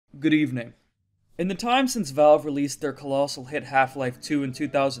Good evening. In the time since Valve released their colossal hit Half-Life 2 in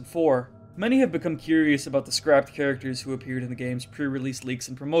 2004, many have become curious about the scrapped characters who appeared in the game's pre-release leaks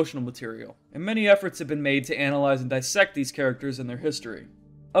and promotional material, and many efforts have been made to analyze and dissect these characters and their history.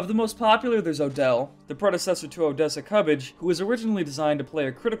 Of the most popular, there's Odell, the predecessor to Odessa Cubbage, who was originally designed to play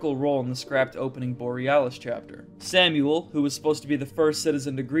a critical role in the scrapped opening Borealis chapter. Samuel, who was supposed to be the first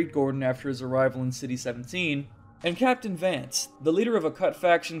citizen to greet Gordon after his arrival in City 17, and Captain Vance, the leader of a cut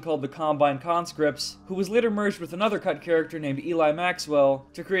faction called the Combine Conscripts, who was later merged with another cut character named Eli Maxwell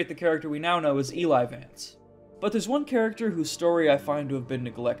to create the character we now know as Eli Vance. But there's one character whose story I find to have been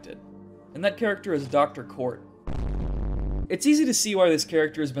neglected, and that character is Dr. Cohrt. It's easy to see why this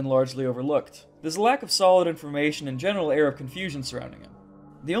character has been largely overlooked. There's a lack of solid information and general air of confusion surrounding him.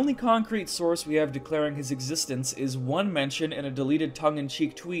 The only concrete source we have declaring his existence is one mention in a deleted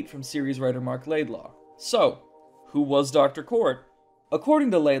tongue-in-cheek tweet from series writer Mark Laidlaw. So, who was Dr. Cohrt?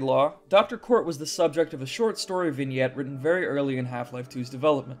 According to Laidlaw, Dr. Cohrt was the subject of a short story vignette written very early in Half-Life 2's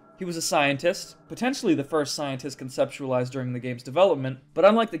development. He was a scientist, potentially the first scientist conceptualized during the game's development, but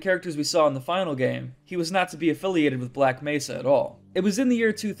unlike the characters we saw in the final game, he was not to be affiliated with Black Mesa at all. It was in the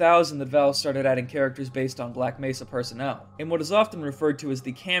year 2000 that Valve started adding characters based on Black Mesa personnel, in what is often referred to as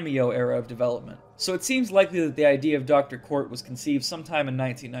the cameo era of development. So it seems likely that the idea of Dr. Cohrt was conceived sometime in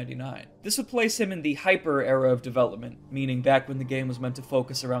 1999. This would place him in the Hyper era of development, meaning back when the game was meant to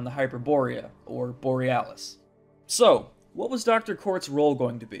focus around the Hyperborea, or Borealis. So, what was Dr. Cohrt's role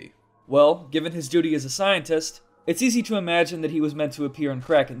going to be? Well, given his duty as a scientist, it's easy to imagine that he was meant to appear on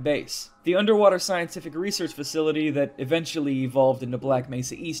Kraken Base, the underwater scientific research facility that eventually evolved into Black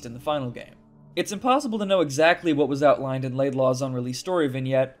Mesa East in the final game. It's impossible to know exactly what was outlined in Laidlaw's unreleased story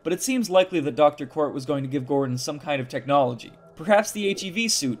vignette, but it seems likely that Dr. Cohrt was going to give Gordon some kind of technology. Perhaps the HEV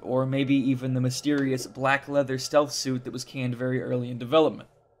suit, or maybe even the mysterious black leather stealth suit that was canned very early in development.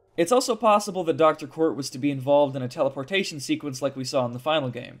 It's also possible that Dr. Cohrt was to be involved in a teleportation sequence like we saw in the final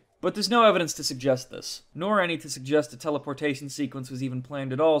game. But there's no evidence to suggest this, nor any to suggest a teleportation sequence was even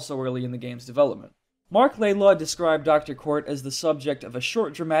planned at all so early in the game's development. Mark Laidlaw described Dr. Cohrt as the subject of a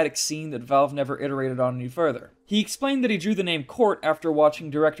short dramatic scene that Valve never iterated on any further. He explained that he drew the name Cohrt after watching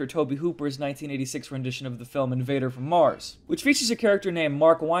director Tobe Hooper's 1986 rendition of the film Invader from Mars, which features a character named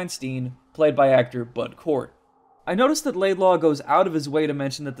Mark Weinstein, played by actor Bud Cohrt. I noticed that Laidlaw goes out of his way to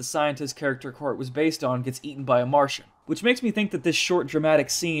mention that the scientist character Cohrt was based on gets eaten by a Martian, which makes me think that this short dramatic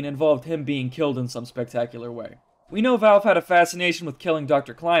scene involved him being killed in some spectacular way. We know Valve had a fascination with killing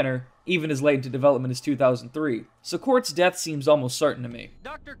Dr. Kleiner, even as late into development as 2003, so Cohrt's death seems almost certain to me.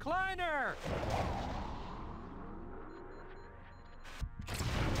 Dr. Kleiner!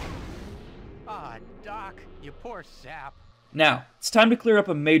 Ah, Doc, you poor sap. Now, it's time to clear up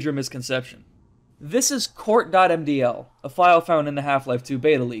a major misconception. This is Cohrt.mdl, a file found in the Half-Life 2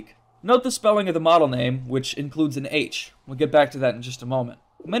 beta leak. Note the spelling of the model name, which includes an H. We'll get back to that in just a moment.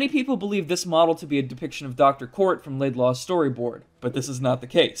 Many people believe this model to be a depiction of Dr. Cohrt from Laidlaw's storyboard, but this is not the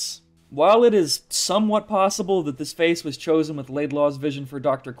case. While it is somewhat possible that this face was chosen with Laidlaw's vision for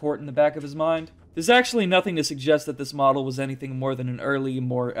Dr. Cohrt in the back of his mind, there's actually nothing to suggest that this model was anything more than an early,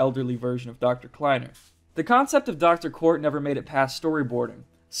 more elderly version of Dr. Kleiner. The concept of Dr. Cohrt never made it past storyboarding,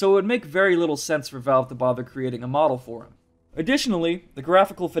 so it would make very little sense for Valve to bother creating a model for him. Additionally, the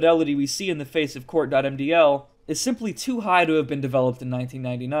graphical fidelity we see in the face of Cohrt.mdl is simply too high to have been developed in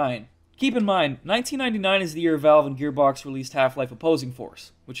 1999. Keep in mind, 1999 is the year Valve and Gearbox released Half-Life Opposing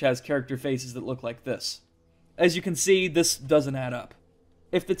Force, which has character faces that look like this. As you can see, this doesn't add up.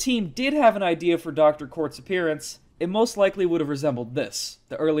 If the team did have an idea for Dr. Cohrt's appearance, it most likely would have resembled this,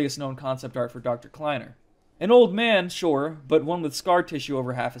 the earliest known concept art for Dr. Kleiner. An old man, sure, but one with scar tissue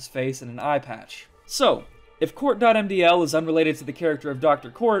over half his face and an eye patch. So, if Cohrt.mdl is unrelated to the character of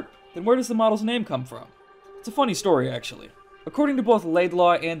Dr. Cohrt, then where does the model's name come from? It's a funny story, actually. According to both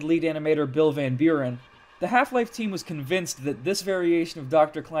Laidlaw and lead animator Bill Van Buren, the Half-Life team was convinced that this variation of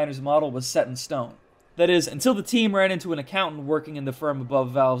Dr. Kleiner's model was set in stone. That is, until the team ran into an accountant working in the firm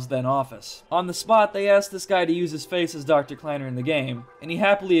above Valve's then office. On the spot, they asked this guy to use his face as Dr. Kleiner in the game, and he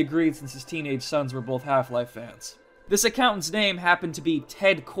happily agreed since his teenage sons were both Half-Life fans. This accountant's name happened to be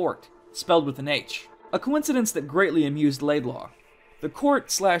Ted Cohrt, spelled with an H. A coincidence that greatly amused Laidlaw. The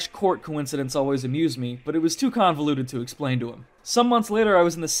Cohrt/Cohrt coincidence always amused me, but it was too convoluted to explain to him. Some months later, I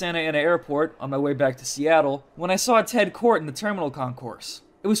was in the Santa Ana airport, on my way back to Seattle, when I saw Ted Cohrt in the terminal concourse.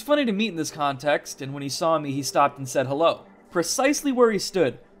 It was funny to meet in this context, and when he saw me, he stopped and said hello. Precisely where he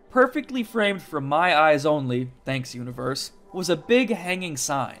stood, perfectly framed for my eyes only, thanks universe, was a big hanging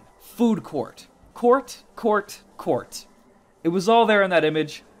sign. Food court. Court, court, court. It was all there in that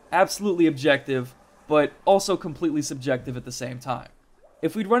image, absolutely objective, but also completely subjective at the same time.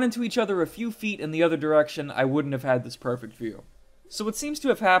 If we'd run into each other a few feet in the other direction, I wouldn't have had this perfect view. So what seems to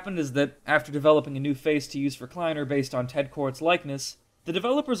have happened is that, after developing a new face to use for Kleiner based on Ted Cohrt's likeness, the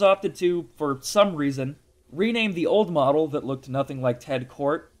developers opted to, for some reason, rename the old model that looked nothing like Ted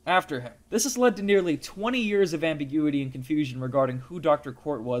Cohrt after him. This has led to nearly 20 years of ambiguity and confusion regarding who Dr.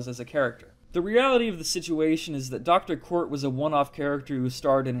 Cohrt was as a character. The reality of the situation is that Dr. Cohrt was a one-off character who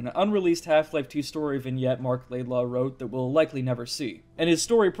starred in an unreleased Half-Life 2 story vignette Mark Laidlaw wrote that we'll likely never see, and his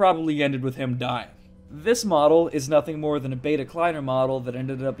story probably ended with him dying. This model is nothing more than a beta Kleiner model that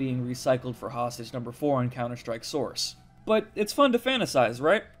ended up being recycled for Hostage Number 4 on Counter-Strike Source. But it's fun to fantasize,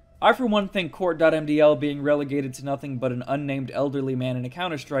 right? I for one think Cohrt.mdl being relegated to nothing but an unnamed elderly man in a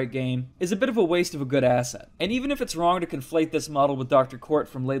Counter-Strike game is a bit of a waste of a good asset. And even if it's wrong to conflate this model with Dr. Cohrt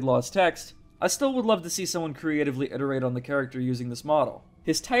from Laidlaw's text, I still would love to see someone creatively iterate on the character using this model.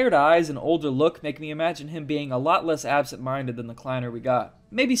 His tired eyes and older look make me imagine him being a lot less absent-minded than the Kleiner we got.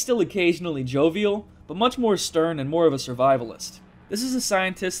 Maybe still occasionally jovial, but much more stern and more of a survivalist. This is a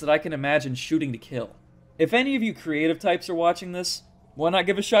scientist that I can imagine shooting to kill. If any of you creative types are watching this, why not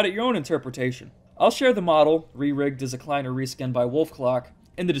give a shot at your own interpretation? I'll share the model, re-rigged as a Kleiner reskin by Wolfclock,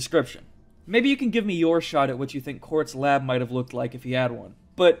 in the description. Maybe you can give me your shot at what you think Cohort's lab might have looked like if he had one.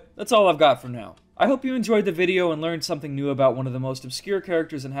 But that's all I've got for now. I hope you enjoyed the video and learned something new about one of the most obscure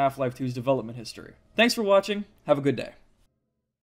characters in Half-Life 2's development history. Thanks for watching, have a good day.